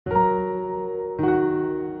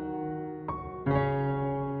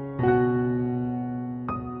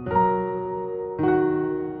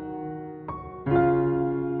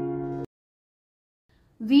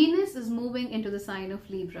sign of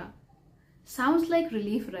Libra. Sounds like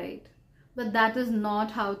relief, right? But that is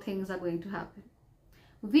not how things are going to happen.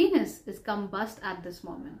 Venus is combust at this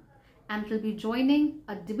moment and will be joining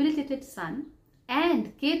a debilitated Sun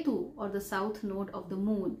and Ketu, or the south node of the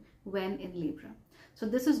moon, when in Libra. So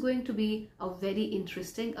this is going to be a very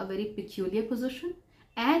interesting, a very peculiar position,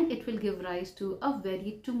 and it will give rise to a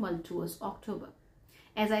very tumultuous October.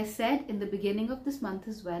 As I said in the beginning of this month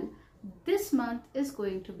as well, this month is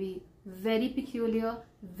going to be very peculiar,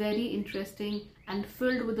 very interesting, and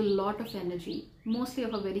filled with a lot of energy, mostly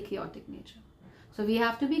of a very chaotic nature. So we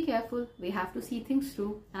have to be careful, we have to see things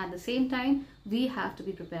through, and at the same time, we have to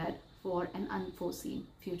be prepared for an unforeseen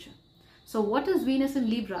future. So what is Venus in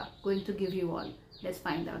Libra going to give you all? Let's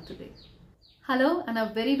find out today. Hello, and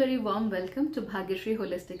a very, very warm welcome to Bhagyashree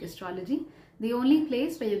Holistic Astrology, the only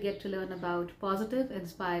place where you get to learn about positive,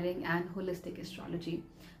 inspiring, and holistic astrology.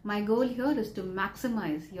 My goal here is to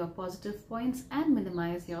maximize your positive points and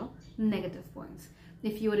minimize your negative points.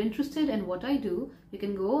 If you are interested in what I do, you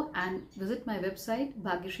can go and visit my website,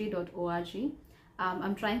 bhagyashree.org.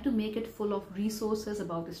 I'm trying to make it full of resources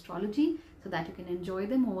about astrology so that you can enjoy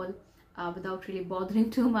them all without really bothering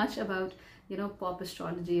too much about, pop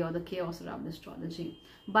astrology or the chaos around astrology.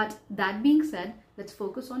 But that being said, let's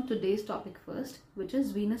focus on today's topic first, which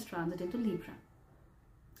is Venus transit into Libra.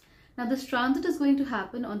 Now, this transit is going to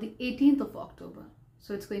happen on the 18th of October.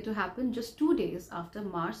 So it's going to happen just 2 days after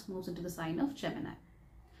Mars moves into the sign of Gemini.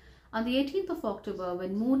 On the 18th of October,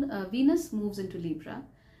 when Venus moves into Libra,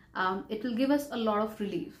 it will give us a lot of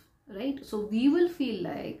relief, right? So we will feel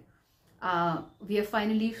like we are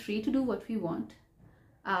finally free to do what we want.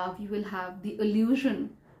 We will have the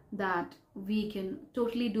illusion that we can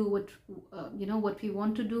totally do what we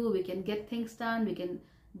want to do. We can get things done. We can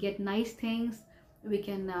get nice things. We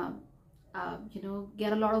can,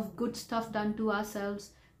 get a lot of good stuff done to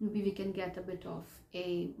ourselves. Maybe we can get a bit of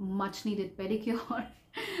a much needed pedicure.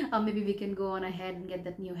 Or maybe we can go on ahead and get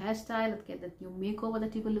that new hairstyle, get that new makeover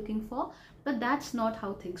that you were looking for. But that's not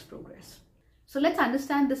how things progress. So let's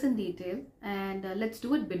understand this in detail, and let's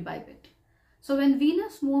do it bit by bit. So when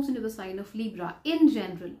Venus moves into the sign of Libra, in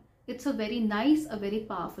general, it's a very nice, a very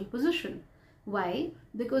powerful position. Why?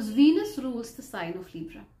 Because Venus rules the sign of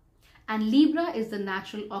Libra. And Libra is the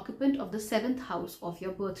natural occupant of the 7th house of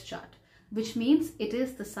your birth chart, which means it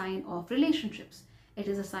is the sign of relationships. It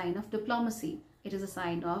is a sign of diplomacy. It is a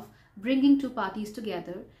sign of bringing two parties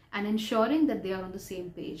together and ensuring that they are on the same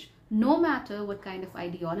page, no matter what kind of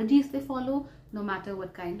ideologies they follow, no matter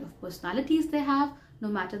what kind of personalities they have, no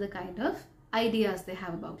matter the kind of ideas they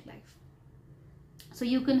have about life. So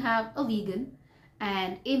you can have a vegan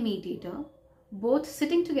and a meat eater, both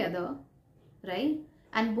sitting together, right?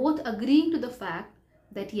 And both agreeing to the fact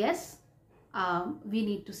that yes, we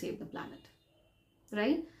need to save the planet,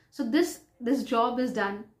 right? So this job is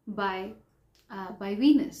done by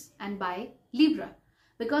Venus and by Libra,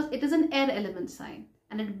 because it is an air element sign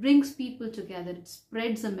and it brings people together. It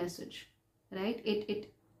spreads a message, right?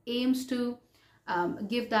 It aims to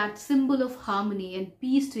give that symbol of harmony and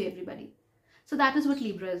peace to everybody. So that is what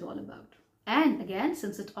Libra is all about. And again,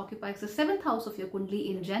 since it occupies the 7th house of your Kundali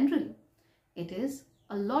in general, it is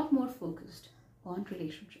a lot more focused on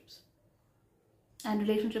relationships. And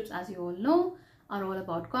relationships, as you all know, are all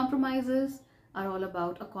about compromises, are all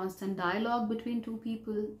about a constant dialogue between two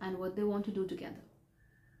people and what they want to do together,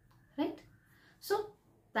 right? So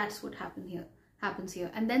that's what happens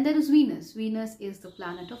here. And then there is Venus. Venus is the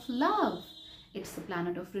planet of love. It's the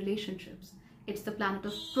planet of relationships. It's the planet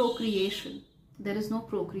of procreation. There is no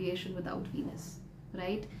procreation without Venus,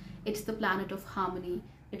 right? It's the planet of harmony.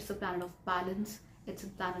 It's the planet of balance. It's a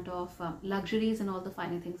planet of luxuries and all the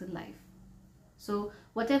finer things in life. So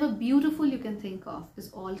whatever beautiful you can think of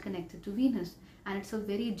is all connected to Venus. And it's a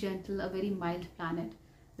very gentle, a very mild planet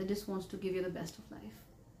that just wants to give you the best of life,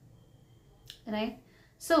 right?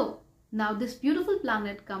 So now this beautiful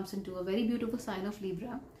planet comes into a very beautiful sign of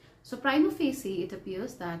Libra. So prima facie, it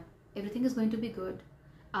appears that everything is going to be good.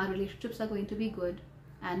 Our relationships are going to be good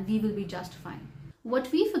and we will be just fine.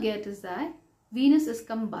 What we forget is that Venus is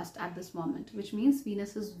combust at this moment, which means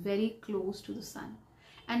Venus is very close to the Sun.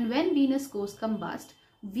 And when Venus goes combust,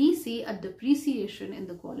 we see a depreciation in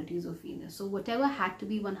the qualities of Venus. So whatever had to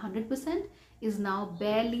be 100% is now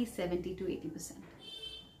barely 70 to 80%.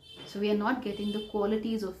 So we are not getting the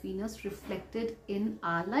qualities of Venus reflected in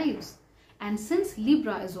our lives. And since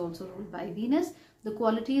Libra is also ruled by Venus, the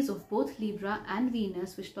qualities of both Libra and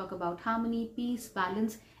Venus, which talk about harmony, peace,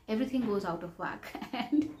 balance, everything goes out of whack.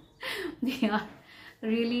 And we are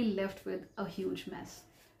really left with a huge mess.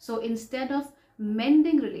 So instead of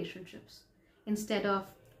mending relationships, instead of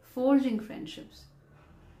forging friendships,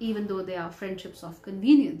 even though they are friendships of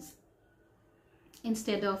convenience.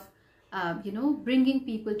 Instead of, bringing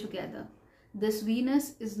people together, this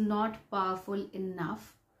Venus is not powerful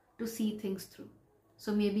enough to see things through.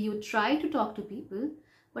 So maybe you try to talk to people,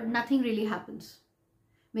 but nothing really happens.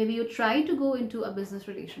 Maybe you try to go into a business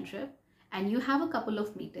relationship and you have a couple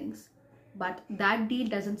of meetings, but that deal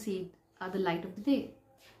doesn't see the light of the day.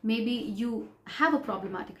 Maybe you have a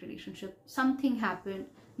problematic relationship, something happened,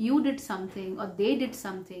 you did something or they did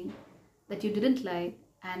something that you didn't like,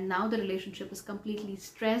 and now the relationship is completely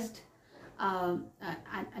stressed, and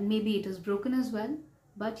maybe it is broken as well,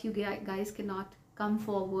 but you guys cannot come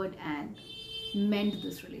forward and mend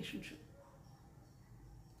this relationship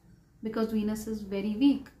because Venus is very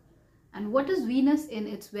weak. And what is Venus in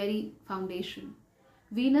its very foundation?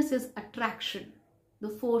 Venus is attraction, the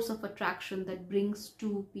force of attraction that brings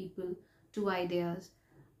two people, two ideas,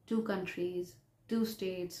 two countries, two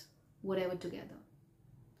states, whatever together.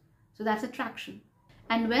 So that's attraction.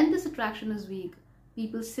 And when this attraction is weak,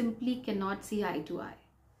 people simply cannot see eye to eye.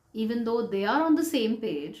 Even though they are on the same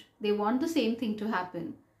page, they want the same thing to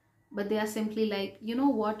happen, but they are simply like, you know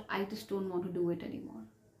what, I just don't want to do it anymore.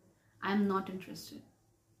 I'm not interested.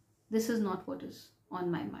 This is not what is on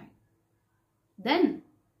my mind. Then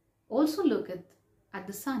also look at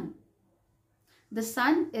the sun. The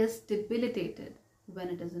sun is debilitated when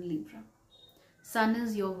it is in Libra. Sun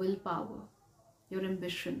is your willpower, your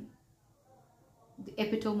ambition, the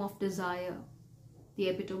epitome of desire, the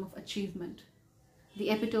epitome of achievement, the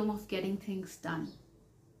epitome of getting things done.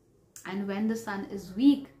 And when the sun is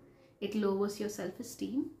weak, it lowers your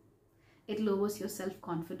self-esteem, it lowers your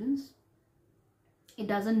self-confidence, it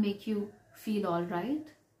doesn't make you feel all right,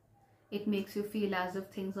 it makes you feel as if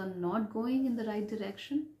things are not going in the right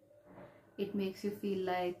direction, it makes you feel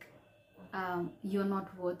like you're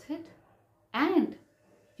not worth it, and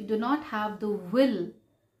you do not have the will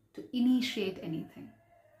to initiate anything.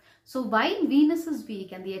 So while Venus is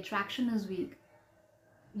weak and the attraction is weak,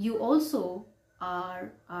 you also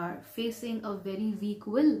are facing a very weak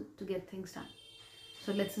will to get things done.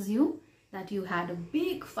 So let's assume that you had a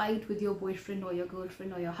big fight with your boyfriend or your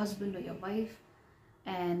girlfriend or your husband or your wife,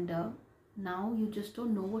 and now you just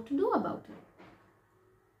don't know what to do about it.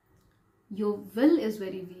 Your will is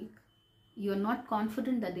very weak. You're not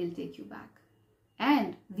confident that they'll take you back.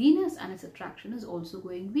 And Venus and its attraction is also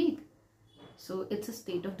going weak. So it's a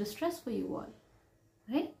state of distress for you all,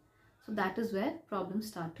 right? So that is where problems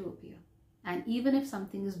start to appear. And even if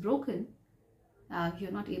something is broken,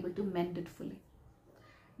 you're not able to mend it fully.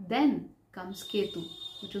 Then comes Ketu,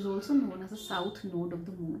 which is also known as the south node of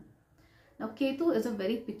the moon. Now Ketu is a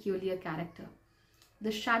very peculiar character.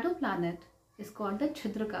 The shadow planet is called the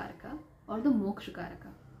Chidrakaraka or the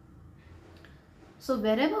Mokshakaraka. So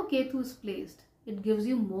wherever Ketu is placed, it gives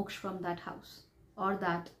you moksha from that house or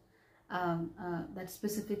that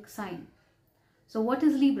specific sign. So what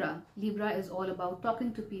is Libra? Libra is all about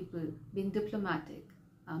talking to people, being diplomatic,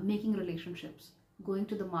 making relationships, going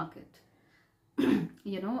to the market,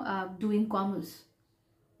 doing commerce.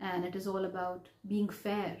 And it is all about being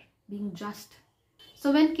fair, being just.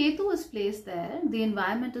 So when Ketu is placed there, the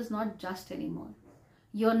environment is not just anymore.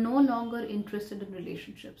 You're no longer interested in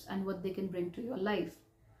relationships and what they can bring to your life.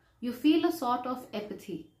 You feel a sort of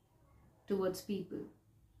apathy towards people.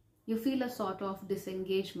 You feel a sort of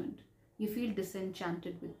disengagement. You feel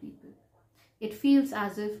disenchanted with people. It feels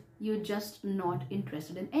as if you're just not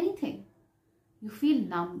interested in anything. You feel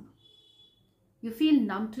numb. You feel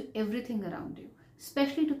numb to everything around you,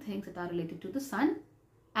 especially to things that are related to the sun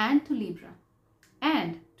and to Libra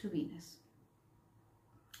and to Venus.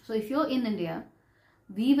 So if you're in India,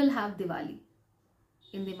 we will have Diwali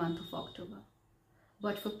in the month of October.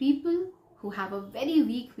 But for people who have a very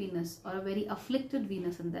weak Venus or a very afflicted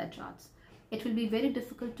Venus in their charts, it will be very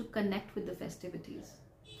difficult to connect with the festivities.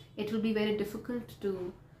 It will be very difficult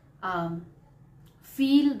to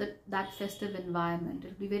feel that festive environment. It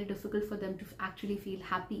will be very difficult for them to actually feel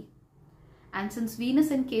happy. And since Venus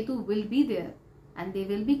and Ketu will be there and they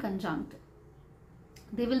will be conjunct,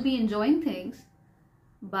 they will be enjoying things,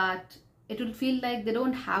 but it will feel like they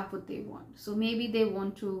don't have what they want. So maybe they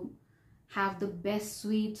want to have the best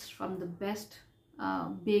sweets from the best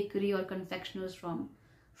bakery or confectioners from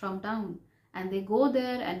town, and they go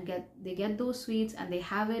there and get those sweets and they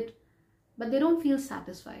have it, but they don't feel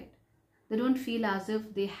satisfied. They don't feel as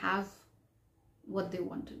if they have what they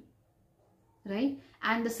wanted, right?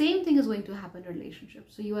 And the same thing is going to happen in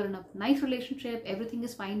relationships. So you are in a nice relationship, everything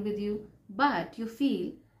is fine with you, but you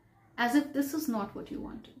feel as if this is not what you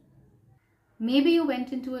wanted. Maybe you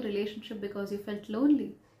went into a relationship because you felt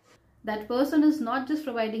lonely. That person is not just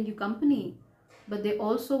providing you company, but they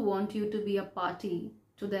also want you to be a party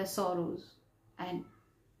to their sorrows, and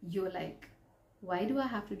you're like, why do I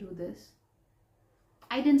have to do this?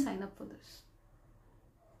 I didn't sign up for this,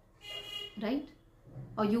 right?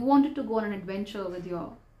 Or you wanted to go on an adventure with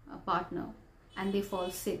your partner and they fall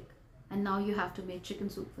sick, and now you have to make chicken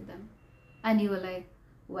soup for them, and you were like,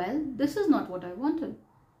 well, this is not what I wanted.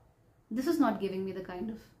 This is not giving me the kind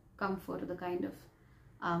of comfort or the kind of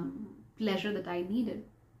pleasure that I needed.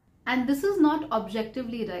 And this is not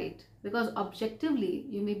objectively right, because objectively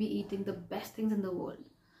you may be eating the best things in the world.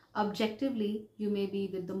 Objectively, you may be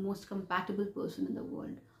with the most compatible person in the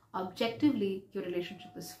world. Objectively, your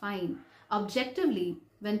relationship is fine. Objectively,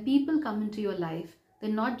 when people come into your life, they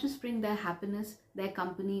not just bring their happiness, their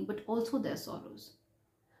company, but also their sorrows.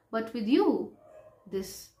 But with you,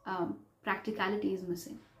 this practicality is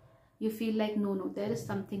missing. You feel like, no, there is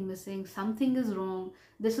something missing, something is wrong,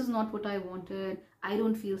 this is not what I wanted, I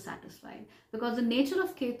don't feel satisfied. Because the nature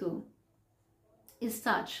of Ketu is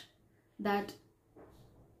such that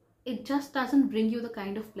it just doesn't bring you the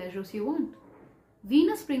kind of pleasures you want.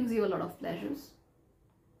 Venus brings you a lot of pleasures.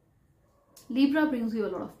 Libra brings you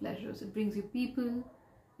a lot of pleasures. It brings you people,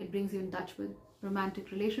 it brings you in touch with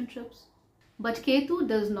romantic relationships. But Ketu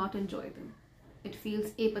does not enjoy them. It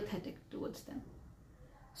feels apathetic towards them.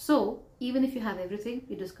 So even if you have everything,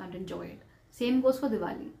 you just can't enjoy it. Same goes for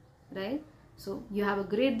Diwali, right? So you have a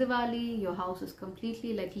great Diwali, your house is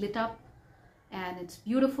completely like lit up and it's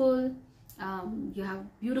beautiful. You have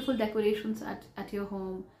beautiful decorations at your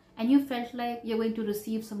home, and you felt like you're going to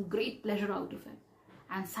receive some great pleasure out of it.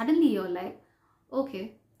 And suddenly you're like,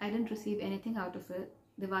 okay, I didn't receive anything out of it.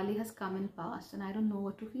 Diwali has come and passed and I don't know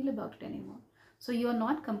what to feel about it anymore. So you're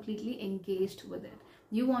not completely engaged with it.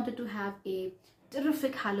 You wanted to have a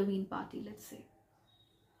terrific Halloween party, let's say.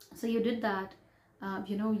 So you did that,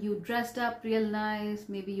 you dressed up real nice.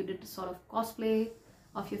 Maybe you did a sort of cosplay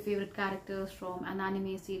of your favorite characters from an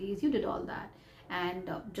anime series. You did all that.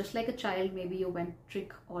 And just like a child, maybe you went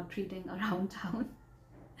trick or treating around town.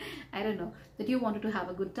 I don't know, that you wanted to have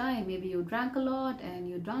a good time. Maybe you drank a lot and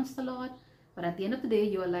you danced a lot. But at the end of the day,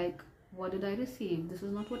 you're like, what did I receive? This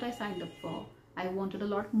is not what I signed up for. I wanted a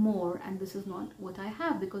lot more, and this is not what I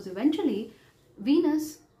have. Because eventually,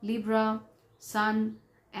 Venus, Libra, Sun,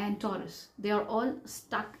 and Taurus, they are all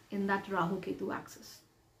stuck in that Rahu-Ketu axis.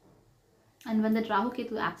 And when that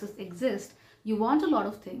Rahu-Ketu axis exists, you want a lot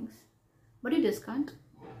of things, but you just can't,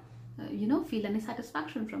 feel any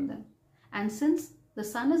satisfaction from them. And since the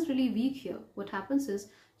Sun is really weak here, what happens is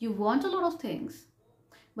you want a lot of things,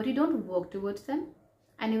 but you don't work towards them.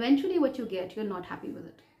 And eventually what you get, you're not happy with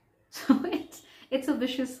it. So it's a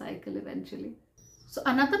vicious cycle eventually. So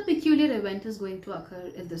another peculiar event is going to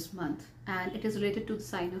occur in this month, and it is related to the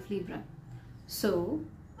sign of Libra. So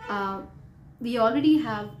we already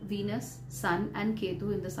have Venus, Sun and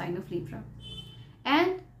Ketu in the sign of Libra.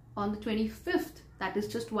 And on the 25th, that is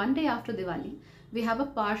just one day after Diwali, we have a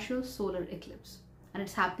partial solar eclipse. And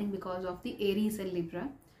it's happening because of the Aries and Libra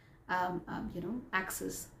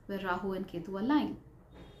axis where Rahu and Ketu align.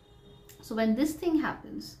 So when this thing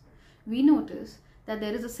happens, we notice that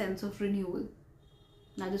there is a sense of renewal.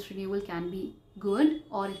 Now this renewal can be good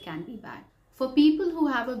or it can be bad. For people who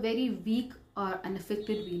have a very weak or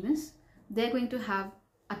unaffected Venus, they're going to have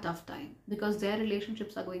a tough time because their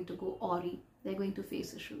relationships are going to go awry. They're going to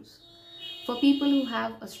face issues. For people who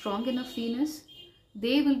have a strong enough Venus,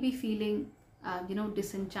 they will be feeling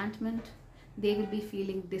disenchantment. They will be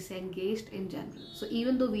feeling disengaged in general. So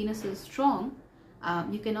even though Venus is strong,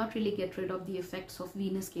 you cannot really get rid of the effects of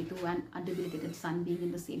Venus, Ketu and a debilitated Sun being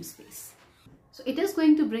in the same space. So it is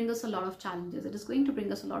going to bring us a lot of challenges. It is going to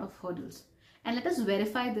bring us a lot of hurdles. And let us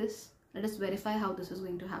verify this. Let us verify how this is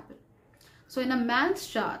going to happen. So in a man's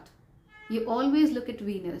chart, you always look at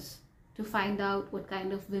Venus to find out what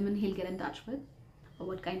kind of women he'll get in touch with or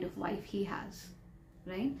what kind of wife he has,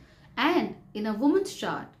 right? And in a woman's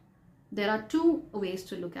chart, there are two ways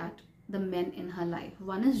to look at the men in her life.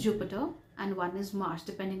 One is Jupiter and one is Mars,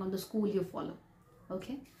 depending on the school you follow,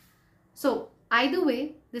 okay? So either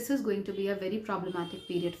way, this is going to be a very problematic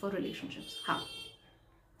period for relationships. How?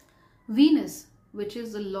 Venus, which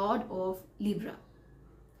is the lord of Libra,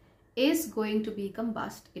 is going to be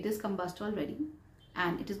combust. It is combust already,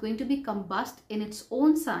 and it is going to be combust in its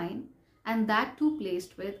own sign, and that too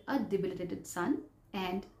placed with a debilitated Sun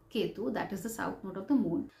and Ketu, that is the south node of the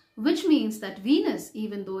moon, which means that Venus,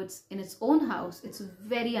 even though it's in its own house, it's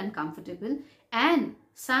very uncomfortable, and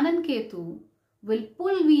Sun and Ketu will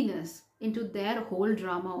pull Venus into their whole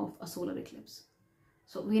drama of a solar eclipse.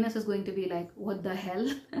 So Venus is going to be like, what the hell?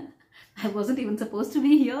 I wasn't even supposed to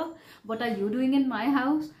be here. What are you doing in my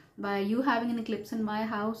house? Why are you having an eclipse in my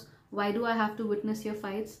house? Why do I have to witness your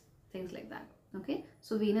fights? Things like that. Okay,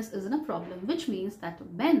 so Venus is in a problem, which means that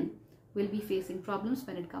men will be facing problems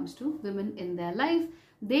when it comes to women in their life.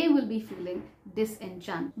 They will be feeling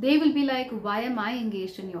disenchanted. They will be like, why am I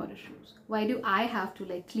engaged in your issues? Why do I have to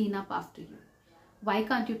like clean up after you? Why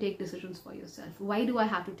can't you take decisions for yourself? Why do I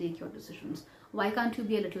have to take your decisions? Why can't you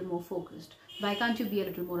be a little more focused? Why can't you be a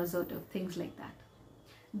little more assertive? Things like that.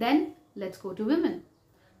 Then let's go to women.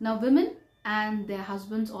 Now women and their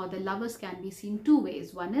husbands or their lovers can be seen two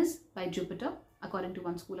ways. One is by Jupiter, according to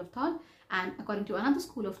one school of thought, and according to another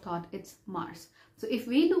school of thought, it's Mars. So if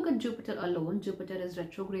we look at Jupiter alone, Jupiter is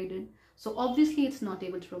retrograded. So obviously it's not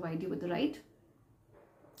able to provide you with the right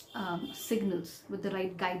signals, with the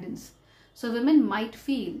right guidance. So women might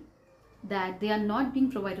feel that they are not being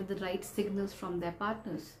provided the right signals from their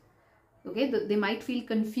partners. Okay, they might feel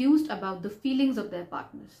confused about the feelings of their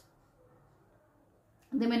partners.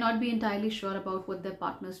 They may not be entirely sure about what their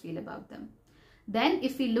partners feel about them. Then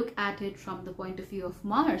if we look at it from the point of view of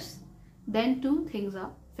Mars, then two things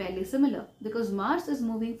are fairly similar, because Mars is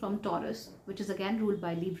moving from Taurus, which is again ruled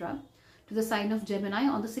by Libra, to the sign of Gemini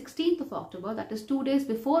on the 16th of October, that is 2 days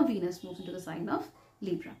before Venus moves into the sign of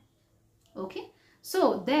Libra. Okay,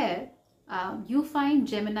 so there you find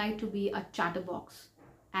Gemini to be a chatterbox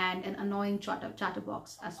and an annoying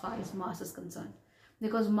chatterbox as far as Mars is concerned,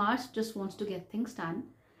 because Mars just wants to get things done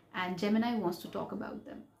and Gemini wants to talk about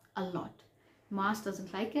them a lot. Mars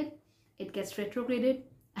doesn't like it, it gets retrograded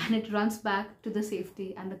and it runs back to the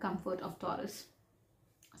safety and the comfort of Taurus.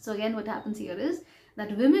 So again, what happens here is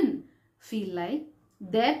that women feel like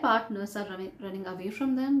their partners are running away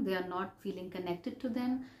from them, they are not feeling connected to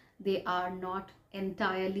them, they are not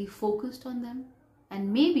entirely focused on them,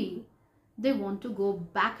 and maybe they want to go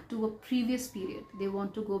back to a previous period. They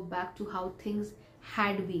want to go back to how things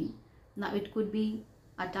had been. Now it could be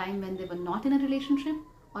a time when they were not in a relationship,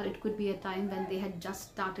 or it could be a time when they had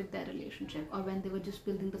just started their relationship, or when they were just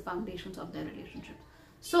building the foundations of their relationship.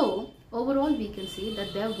 So overall we can say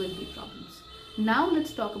that there will be problems. Now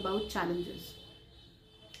let's talk about challenges.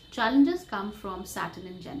 Challenges come from Saturn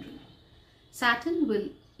in general. Saturn will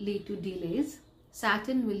lead to delays,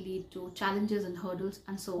 Saturn will lead to challenges and hurdles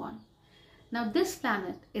and so on. Now this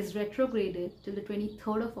planet is retrograded till the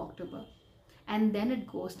 23rd of October and then it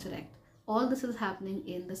goes direct. All this is happening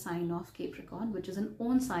in the sign of Capricorn, which is an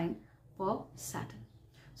own sign for Saturn.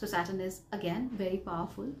 So Saturn is again very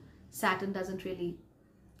powerful. Saturn doesn't really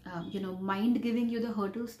mind giving you the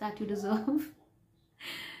hurdles that you deserve.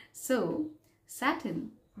 So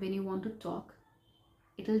Saturn, when you want to talk,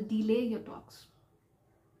 it will delay your talks.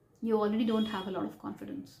 You already don't have a lot of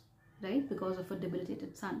confidence, right? Because of a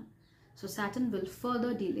debilitated sun. So Saturn will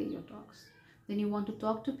further delay your talks. When you want to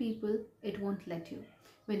talk to people, it won't let you.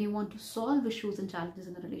 When you want to solve issues and challenges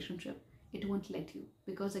in a relationship, it won't let you.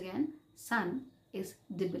 Because again, Sun is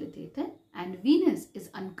debilitated and Venus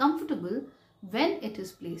is uncomfortable when it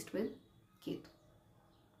is placed with Ketu.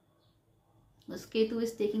 Because Ketu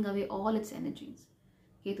is taking away all its energies.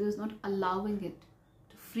 Ketu is not allowing it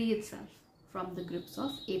to free itself from the grips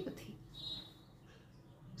of apathy.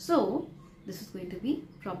 So this is going to be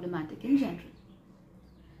problematic in general.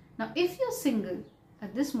 Now if you're single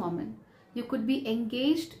at this moment, you could be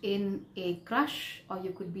engaged in a crush, or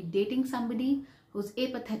you could be dating somebody who's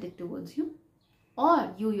apathetic towards you,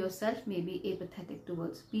 or you yourself may be apathetic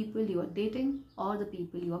towards people you are dating or the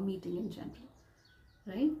people you are meeting in general,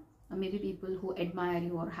 right? Or maybe people who admire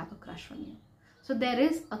you or have a crush on you. So there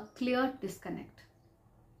is a clear disconnect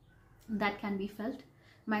that can be felt.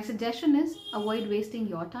 My suggestion is avoid wasting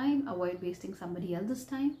your time, avoid wasting somebody else's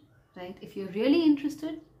time, right? If you're really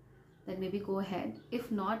interested, then maybe go ahead. If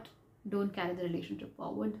not, don't carry the relationship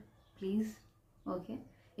forward, please. Okay,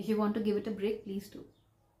 if you want to give it a break, please do.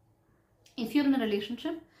 If you're in a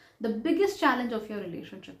relationship, the biggest challenge of your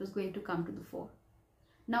relationship is going to come to the fore.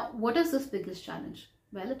 Now what is this biggest challenge?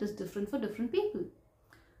 Well, it is different for different people.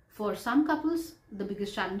 For some couples, the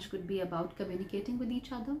biggest challenge could be about communicating with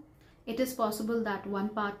each other. It is possible that one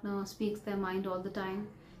partner speaks their mind all the time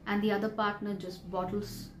and the other partner just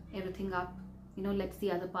bottles everything up, lets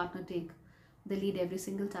the other partner take the lead every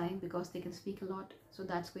single time because they can speak a lot. So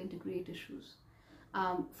that's going to create issues.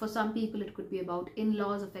 For some people, it could be about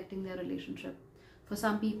in-laws affecting their relationship. For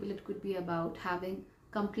some people, it could be about having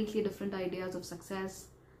completely different ideas of success,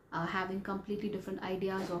 having completely different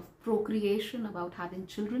ideas of procreation, about having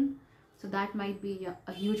children. So that might be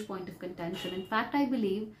a huge point of contention. In fact, I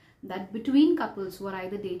believe that between couples who are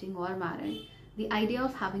either dating or married, the idea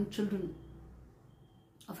of having children,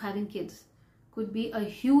 of having kids, could be a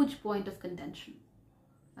huge point of contention,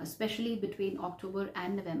 especially between October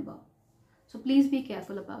and November. So please be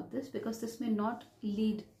careful about this, because this may not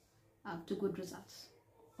lead to good results.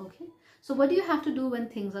 Okay, so what do you have to do when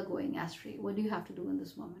things are going astray? What do you have to do in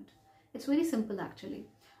this moment? It's very simple actually.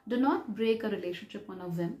 Do not break a relationship on a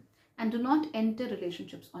whim, and do not enter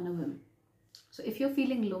relationships on a whim. So if you're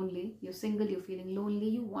feeling lonely, you're single, you're feeling lonely,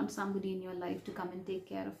 you want somebody in your life to come and take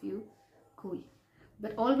care of you, cool.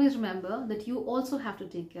 But always remember that you also have to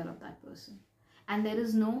take care of that person. And there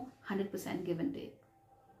is no 100% give and take.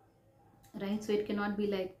 Right? So it cannot be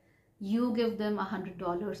like you give them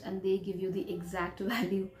 $100 and they give you the exact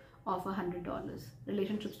value of $100.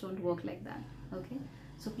 Relationships don't work like that. Okay?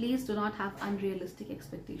 So please do not have unrealistic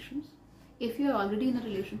expectations. If you're already in a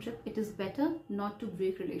relationship, it is better not to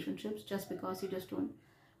break relationships just because you just don't,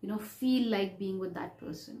 feel like being with that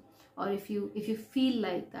person. Or if you feel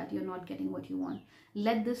like that you're not getting what you want,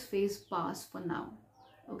 let this phase pass for now.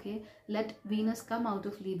 Okay, let Venus come out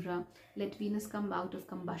of Libra, let Venus come out of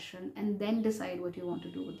combustion, and then decide what you want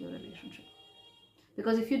to do with your relationship.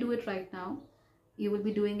 Because if you do it right now, you will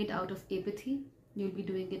be doing it out of apathy. You'll be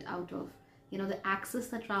doing it out of the axis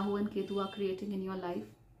that Rahu and Ketu are creating in your life,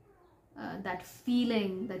 that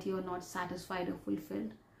feeling that you're not satisfied or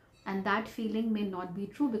fulfilled. And that feeling may not be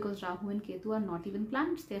true, because Rahu and Ketu are not even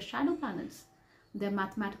planets, they're shadow planets. They're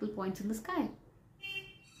mathematical points in the sky.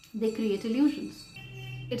 They create illusions.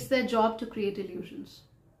 It's their job to create illusions,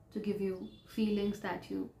 to give you feelings that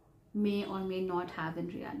you may or may not have in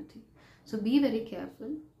reality. So be very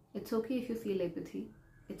careful. It's okay if you feel apathy.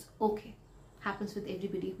 It's okay. Happens with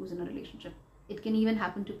everybody who's in a relationship. It can even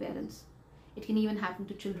happen to parents. It can even happen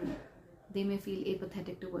to children. They may feel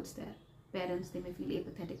apathetic towards their parents. They may feel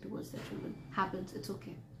apathetic towards their children. Happens. It's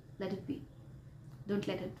okay. Let it be. Don't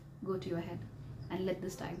let it go to your head, and let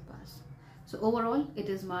this time pass. So overall, it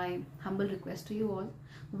is my humble request to you all,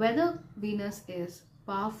 whether Venus is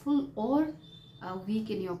powerful or weak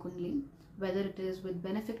in your Kundalini, whether it is with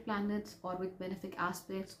benefic planets or with benefic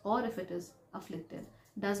aspects, or if it is afflicted,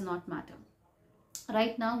 does not matter.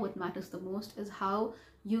 Right now, what matters the most is how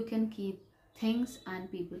you can keep things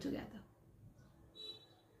and people together.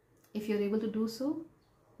 If you're able to do so,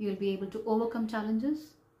 you'll be able to overcome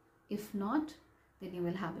challenges. If not, then you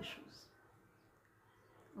will have issues.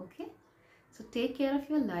 Okay? So take care of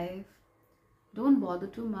your life. Don't bother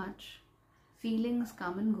too much. Feelings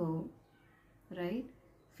come and go, right?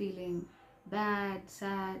 Feeling bad,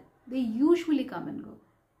 sad, they usually come and go.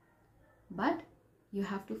 But you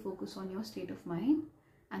have to focus on your state of mind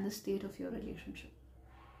and the state of your relationship.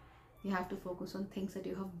 You have to focus on things that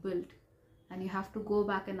you have built, and you have to go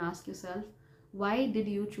back and ask yourself, why did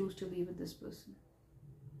you choose to be with this person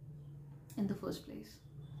in the first place?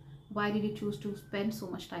 Why did you choose to spend so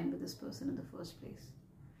much time with this person in the first place?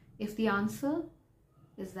 If the answer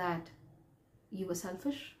is that you were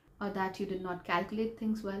selfish, or that you did not calculate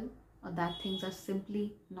things well, or that things are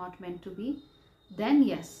simply not meant to be, then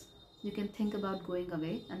yes, you can think about going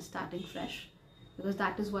away and starting fresh, because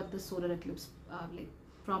that is what the solar eclipse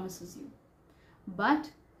promises you. But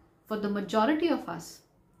for the majority of us,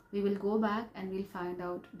 we will go back and we'll find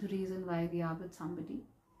out the reason why we are with somebody,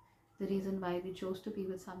 the reason why we chose to be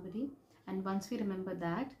with somebody. And once we remember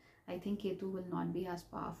that, I think Ketu will not be as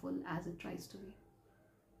powerful as it tries to be.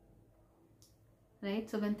 Right?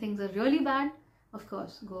 So when things are really bad, of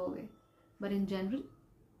course, go away. But in general,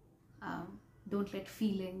 don't let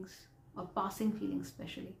feelings, or passing feelings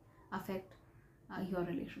especially, affect your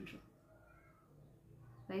relationship.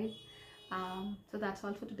 Right? So that's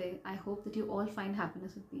all for today. I hope that you all find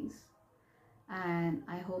happiness and peace. And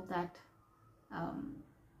I hope that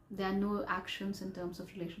there are no actions in terms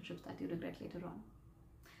of relationships that you regret later on.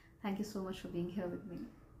 Thank you so much for being here with me.